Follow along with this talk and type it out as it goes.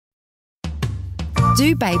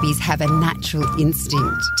Do babies have a natural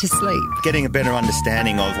instinct to sleep? Getting a better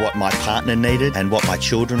understanding of what my partner needed and what my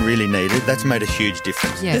children really needed, that's made a huge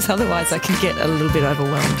difference. Because otherwise I can get a little bit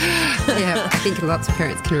overwhelmed. Yeah, I think lots of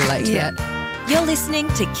parents can relate to that. You're listening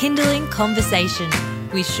to Kindling Conversation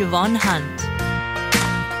with Siobhan Hunt.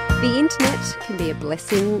 The internet can be a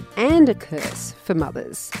blessing and a curse for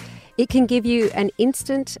mothers. It can give you an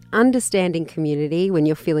instant, understanding community when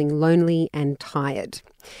you're feeling lonely and tired.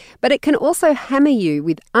 But it can also hammer you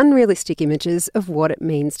with unrealistic images of what it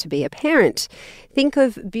means to be a parent. Think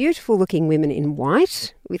of beautiful-looking women in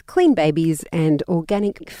white with clean babies and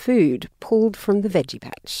organic food pulled from the veggie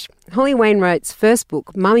patch. Holly Wainwright's first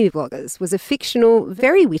book, Mummy Bloggers, was a fictional,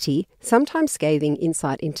 very witty, sometimes scathing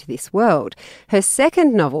insight into this world. Her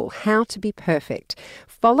second novel, How to Be Perfect,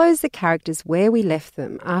 follows the characters where we left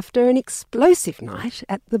them after an explosive night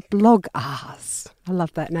at the Blog Hours. I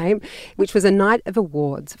love that name, which was a night of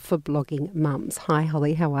awards for blogging mums. Hi,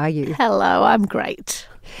 Holly, how are you? Hello, I'm great.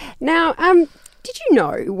 Now, did you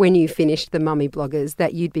know when you finished the Mummy Bloggers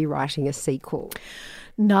that you'd be writing a sequel?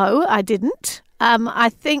 No, I didn't. I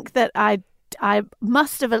think that I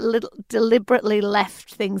must have a little deliberately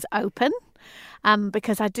left things open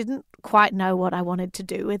because I didn't quite know what I wanted to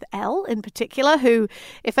do with Elle in particular, who,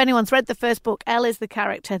 if anyone's read the first book, Elle is the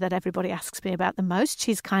character that everybody asks me about the most.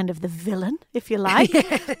 She's kind of the villain, if you like.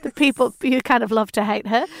 Yes. The people, you kind of love to hate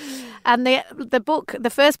her. And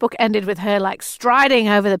the first book ended with her like striding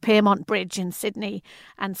over the Piermont Bridge in Sydney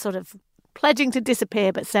and sort of pledging to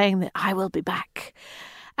disappear, but saying that I will be back.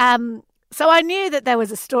 So I knew that there was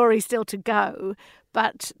a story still to go,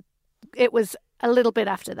 but it was a little bit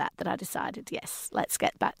after that I decided, yes, let's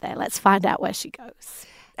get back there. Let's find out where she goes.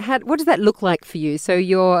 What does that look like for you? So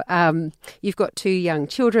you've got 2 young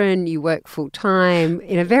children, you work full time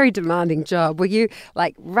in a very demanding job. Were you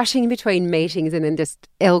like rushing in between meetings and then just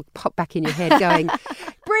Elle pop back in your head going,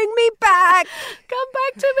 bring me back, come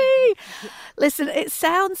back to me? Listen,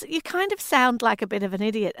 you kind of sound like a bit of an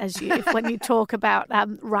idiot when you talk about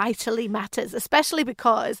writerly matters, especially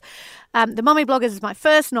because The Mummy Bloggers is my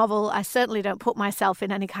first novel. I certainly don't put myself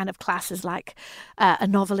in any kind of classes like a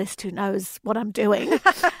novelist who knows what I'm doing.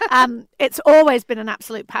 It's always been an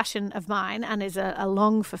absolute passion of mine and is a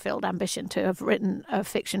long fulfilled ambition to have written a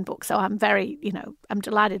fiction book. So I'm very, I'm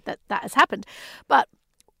delighted that has happened. But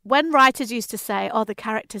when writers used to say, oh, the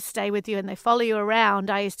characters stay with you and they follow you around,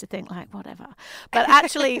 I used to think like, whatever. But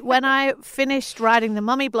actually, when I finished writing The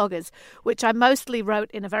Mummy Bloggers, which I mostly wrote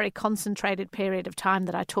in a very concentrated period of time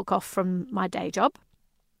that I took off from my day job,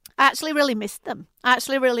 I actually really missed them. I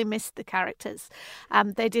actually really missed the characters.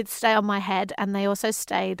 They did stay on my head and they also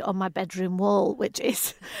stayed on my bedroom wall, which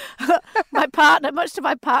is much to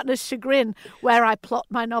my partner's chagrin, where I plot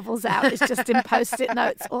my novels out. It's just in Post-it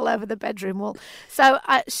notes all over the bedroom wall. So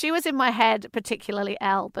she was in my head, particularly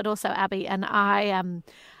Elle, but also Abby. And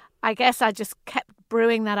I guess I just kept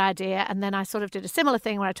brewing that idea, and then I sort of did a similar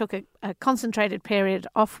thing where I took a concentrated period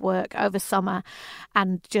off work over summer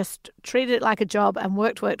and just treated it like a job and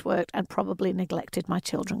worked, and probably neglected my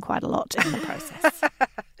children quite a lot in the process.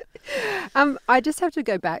 I just have to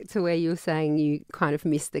go back to where you were saying you kind of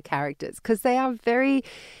miss the characters, because they are very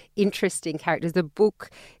interesting characters. The book,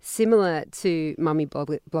 similar to Mummy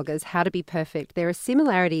Bloggers, How to Be Perfect, there are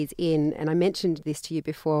similarities in, and I mentioned this to you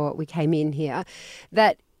before we came in here,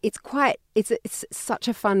 that it's such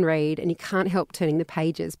a fun read and you can't help turning the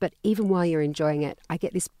pages, but even while you're enjoying it, I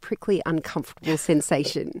get this prickly, uncomfortable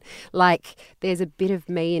sensation. Like there's a bit of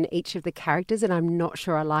me in each of the characters and I'm not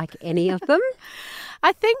sure I like any of them.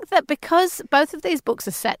 I think that because both of these books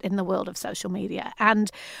are set in the world of social media, and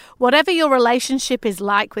whatever your relationship is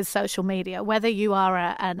like with social media, whether you are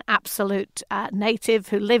an absolute native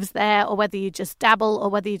who lives there or whether you just dabble or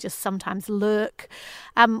whether you just sometimes lurk,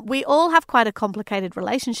 we all have quite a complicated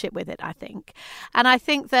relationship with it, I think. And I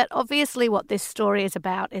think that obviously what this story is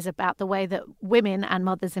about the way that women, and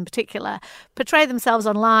mothers in particular, portray themselves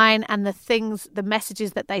online and the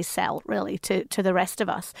messages that they sell really to the rest of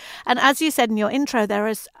us. And as you said in your intro,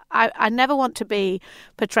 I never want to be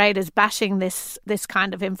portrayed as bashing this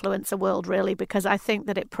kind of influencer world, really, because I think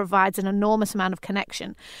that it provides an enormous amount of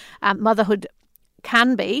connection. Motherhood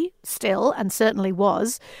can be still, and certainly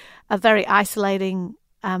was, a very isolating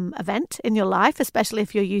event in your life, especially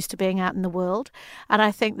if you're used to being out in the world. And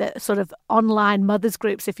I think that sort of online mothers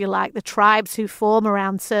groups, if you like, the tribes who form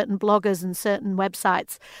around certain bloggers and certain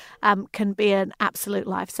websites can be an absolute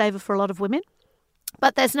lifesaver for a lot of women.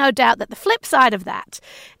 But there's no doubt that the flip side of that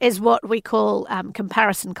is what we call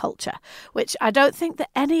comparison culture, which I don't think that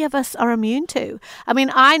any of us are immune to. I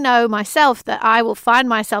mean, I know myself that I will find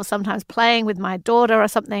myself sometimes playing with my daughter or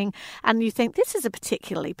something, and you think, this is a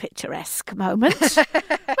particularly picturesque moment.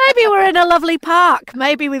 Maybe we're in a lovely park.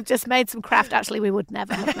 Maybe we've just made some craft. Actually, we would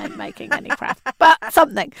never have been making any craft, but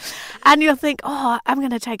something. And you'll think, oh, I'm going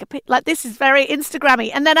to take a picture. Like, this is very Instagrammy.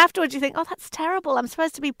 And then afterwards you think, oh, that's terrible. I'm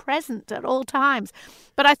supposed to be present at all times.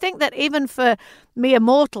 But I think that even for mere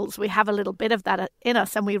mortals, we have a little bit of that in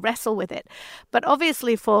us and we wrestle with it. But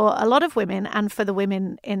obviously for a lot of women and for the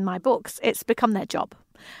women in my books, it's become their job.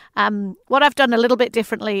 What I've done a little bit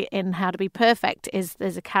differently in How to Be Perfect is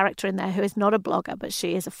there's a character in there who is not a blogger, but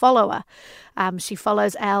she is a follower. She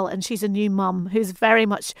follows Elle, and she's a new mum who's very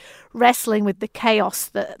much wrestling with the chaos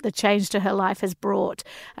that the change to her life has brought,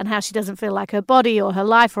 and how she doesn't feel like her body or her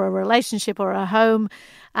life or a relationship or her home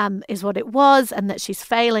is what it was, and that she's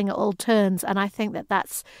failing at all turns. And I think that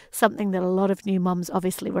that's something that a lot of new mums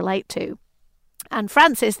obviously relate to. And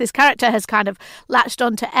Frances, this character, has kind of latched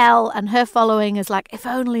onto Elle, and her following is like, if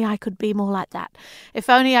only I could be more like that. If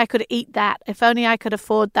only I could eat that. If only I could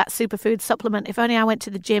afford that superfood supplement. If only I went to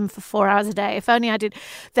the gym for 4 hours a day. If only I did,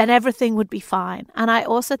 then everything would be fine. And I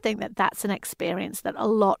also think that that's an experience that a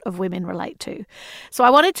lot of women relate to. So I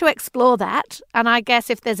wanted to explore that. And I guess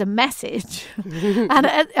if there's a message, and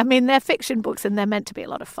I mean, they're fiction books and they're meant to be a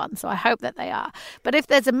lot of fun. So I hope that they are. But if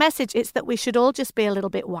there's a message, it's that we should all just be a little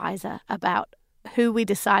bit wiser about who we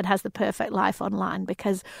decide has the perfect life online,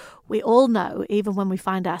 because we all know, even when we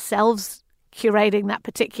find ourselves curating that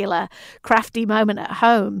particular crafty moment at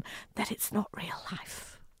home, that it's not real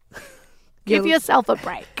life. Give yourself a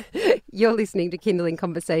break. You're listening to Kindling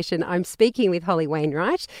Conversation. I'm speaking with Holly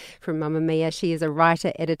Wainwright from Mamma Mia. She is a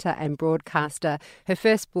writer, editor and broadcaster. Her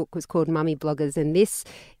first book was called Mummy Bloggers, and this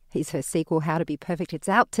is her sequel, How to Be Perfect. It's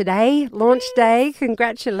out today, launch day.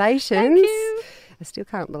 Congratulations. Thank you. I still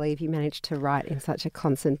can't believe you managed to write in such a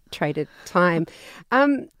concentrated time.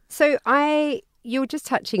 You were just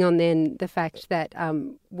touching on then the fact that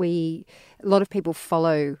a lot of people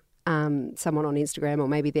follow someone on Instagram or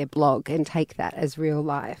maybe their blog and take that as real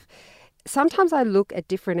life. Sometimes I look at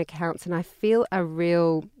different accounts and I feel a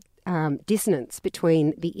real dissonance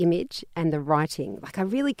between the image and the writing. Like, I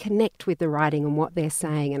really connect with the writing and what they're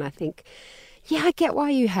saying, and I think, yeah, I get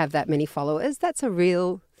why you have that many followers. That's a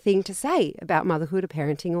real thing to say about motherhood or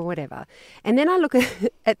parenting or whatever. And then I look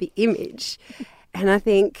at the image and I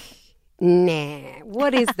think, nah,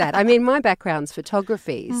 what is that? I mean, my background's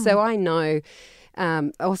photography, so I know,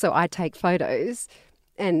 also I take photos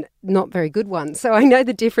and not very good ones. So I know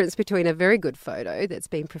the difference between a very good photo that's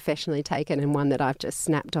been professionally taken and one that I've just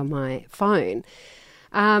snapped on my phone.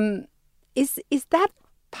 Is that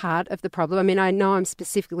part of the problem? I mean, I know I'm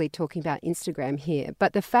specifically talking about Instagram here,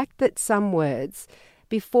 but the fact that some words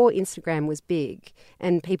before Instagram was big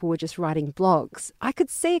and people were just writing blogs, I could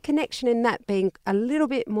see a connection in that being a little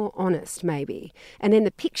bit more honest maybe. And then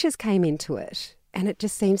the pictures came into it and it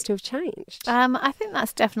just seems to have changed. I think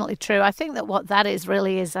that's definitely true. I think that what that is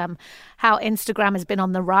really is how Instagram has been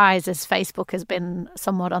on the rise as Facebook has been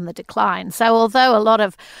somewhat on the decline. So although a lot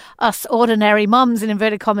of us ordinary mums, in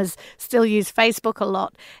inverted commas, still use Facebook a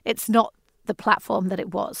lot, it's not the platform that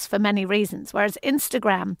it was for many reasons. Whereas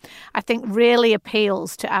Instagram, I think, really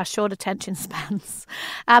appeals to our short attention spans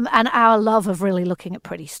and our love of really looking at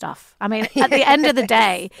pretty stuff. I mean, at the end of the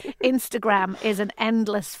day, Instagram is an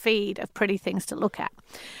endless feed of pretty things to look at.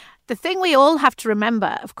 The thing we all have to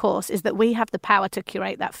remember, of course, is that we have the power to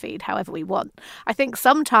curate that feed however we want. I think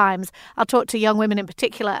sometimes I'll talk to young women in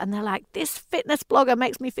particular and they're like, this fitness blogger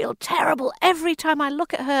makes me feel terrible every time I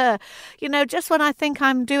look at her. You know, just when I think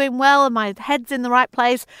I'm doing well and my head's in the right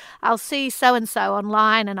place, I'll see so-and-so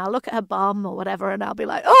online and I'll look at her bum or whatever and I'll be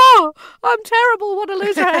like, oh, I'm terrible. What a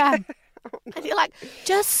loser I am. And you're like,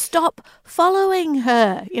 just stop following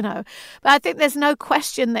her, you know. But I think there's no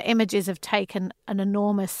question that images have taken an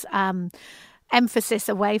enormous emphasis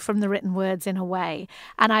away from the written words in a way.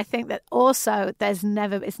 And I think that also it's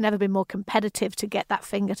never been more competitive to get that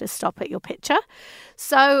finger to stop at your picture.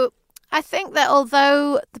 So I think that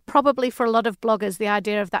although probably for a lot of bloggers, the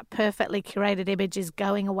idea of that perfectly curated image is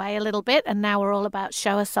going away a little bit, and now we're all about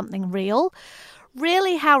show us something real.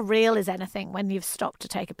 Really, how real is anything when you've stopped to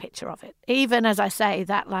take a picture of it? Even, as I say,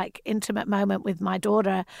 that like intimate moment with my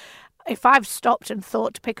daughter, if I've stopped and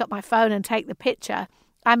thought to pick up my phone and take the picture,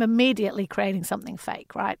 I'm immediately creating something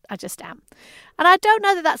fake, right? I just am. And I don't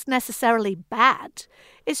know that that's necessarily bad.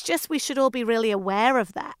 It's just we should all be really aware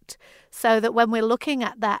of that so that when we're looking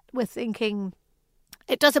at that, we're thinking,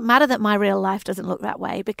 it doesn't matter that my real life doesn't look that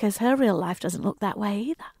way because her real life doesn't look that way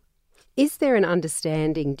either. Is there an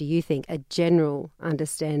understanding, do you think, a general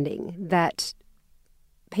understanding that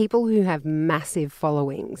people who have massive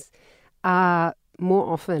followings are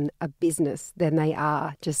more often a business than they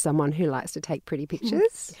are just someone who likes to take pretty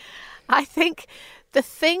pictures? I think the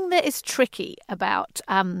thing that is tricky about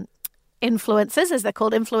influencers, as they're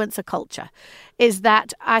called, influencer culture, is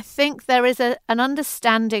that I think there is an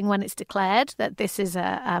understanding when it's declared that this is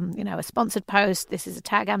a sponsored post, this is a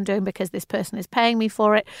tag I'm doing because this person is paying me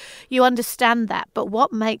for it. You understand that, but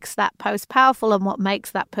what makes that post powerful and what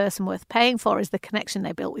makes that person worth paying for is the connection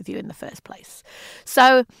they built with you in the first place.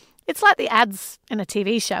 So it's like the ads in a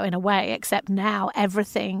TV show in a way, except now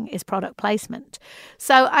everything is product placement.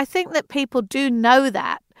 So I think that people do know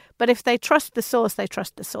that. But if they trust the source, they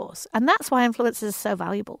trust the source. And that's why influencers are so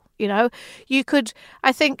valuable. You know,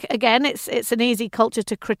 I think, again, it's an easy culture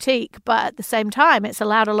to critique, but at the same time, it's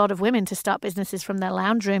allowed a lot of women to start businesses from their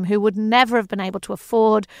lounge room who would never have been able to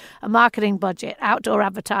afford a marketing budget, outdoor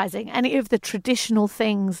advertising, any of the traditional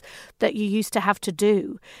things that you used to have to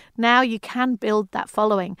do. Now you can build that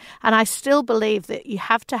following. And I still believe that you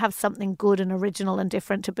have to have something good and original and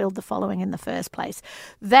different to build the following in the first place.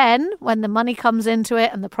 Then, when the money comes into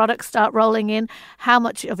it and the products start rolling in, how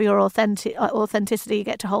much of your authenticity you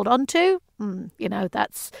get to hold on to,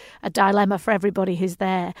 that's a dilemma for everybody who's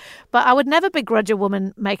there. But I would never begrudge a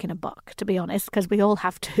woman making a buck, to be honest, because we all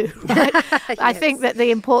have to. Right? Yes. I think that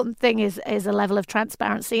the important thing is a level of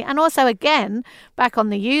transparency. And also, again, back on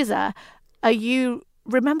the user,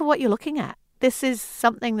 remember what you're looking at. This is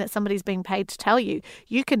something that somebody's being paid to tell you.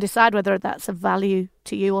 You can decide whether that's of value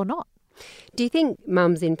to you or not. Do you think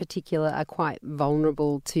mums in particular are quite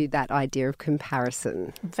vulnerable to that idea of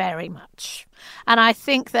comparison? Very much. And I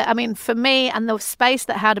think that, for me, and the space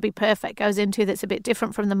that How to Be Perfect goes into that's a bit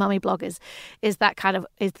different from the mummy bloggers is the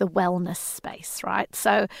wellness space, right?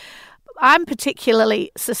 So I'm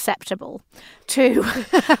particularly susceptible to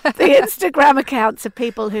the Instagram accounts of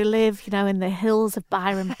people who live, in the hills of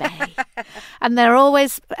Byron Bay. And they're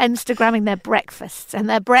always Instagramming their breakfasts. And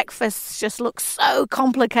their breakfasts just look so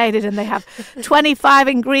complicated. And they have 25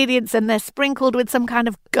 ingredients and they're sprinkled with some kind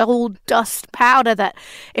of gold dust powder that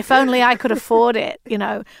if only I could afford it,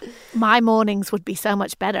 my mornings would be so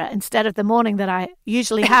much better instead of the morning that I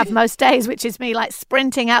usually have most days, which is me like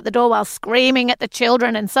sprinting out the door while screaming at the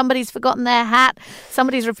children and somebody's forgotten their hat,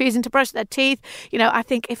 somebody's refusing to brush their teeth. I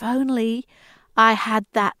think if only I had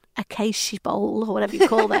that acacia bowl or whatever you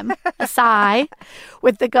call them, a sigh,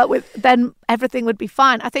 then everything would be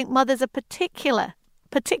fine. I think mothers are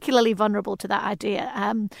particularly vulnerable to that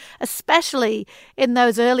idea, especially in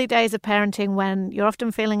those early days of parenting when you're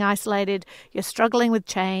often feeling isolated, you're struggling with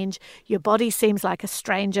change, your body seems like a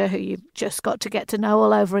stranger who you've just got to get to know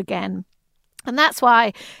all over again. And that's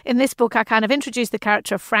why in this book I kind of introduced the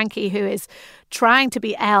character of Frankie, who is trying to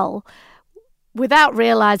be Elle without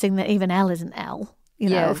realizing that even Elle isn't Elle,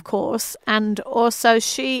 of course. And also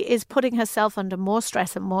she is putting herself under more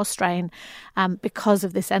stress and more strain because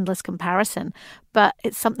of this endless comparison. But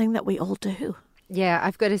it's something that we all do. Yeah,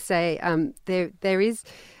 I've got to say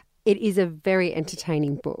it is a very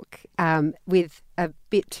entertaining book with a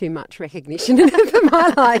bit too much recognition in it for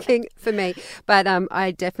my liking, for me. But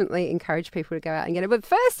I definitely encourage people to go out and get it. But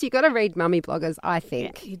first, you've got to read Mummy Bloggers, I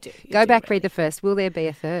think. Yeah, you do. Go back, read the first. Will there be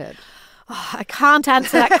a third? Oh, I can't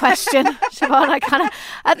answer that question, Siobhan.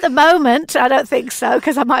 At the moment, I don't think so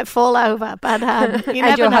because I might fall over. But you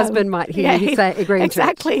never know. Husband might hear you say agreeing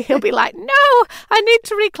exactly. to it. He'll be like, "No, I need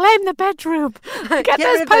to reclaim the bedroom. Get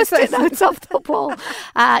those Post-it notes off the wall."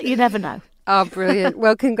 You never know. Oh, brilliant.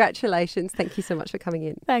 Well, congratulations. Thank you so much for coming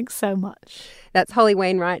in. Thanks so much. That's Holly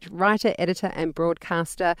Wainwright, writer, editor and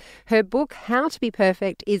broadcaster. Her book, How to Be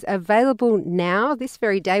Perfect, is available now this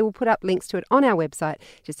very day. We'll put up links to it on our website.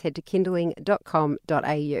 Just head to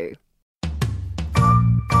kindling.com.au.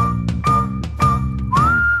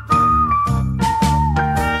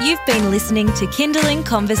 You've been listening to Kindling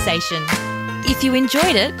Conversation. If you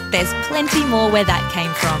enjoyed it, there's plenty more where that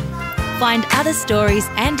came from. Find other stories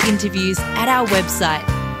and interviews at our website.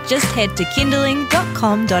 Just head to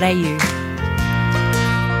kindling.com.au.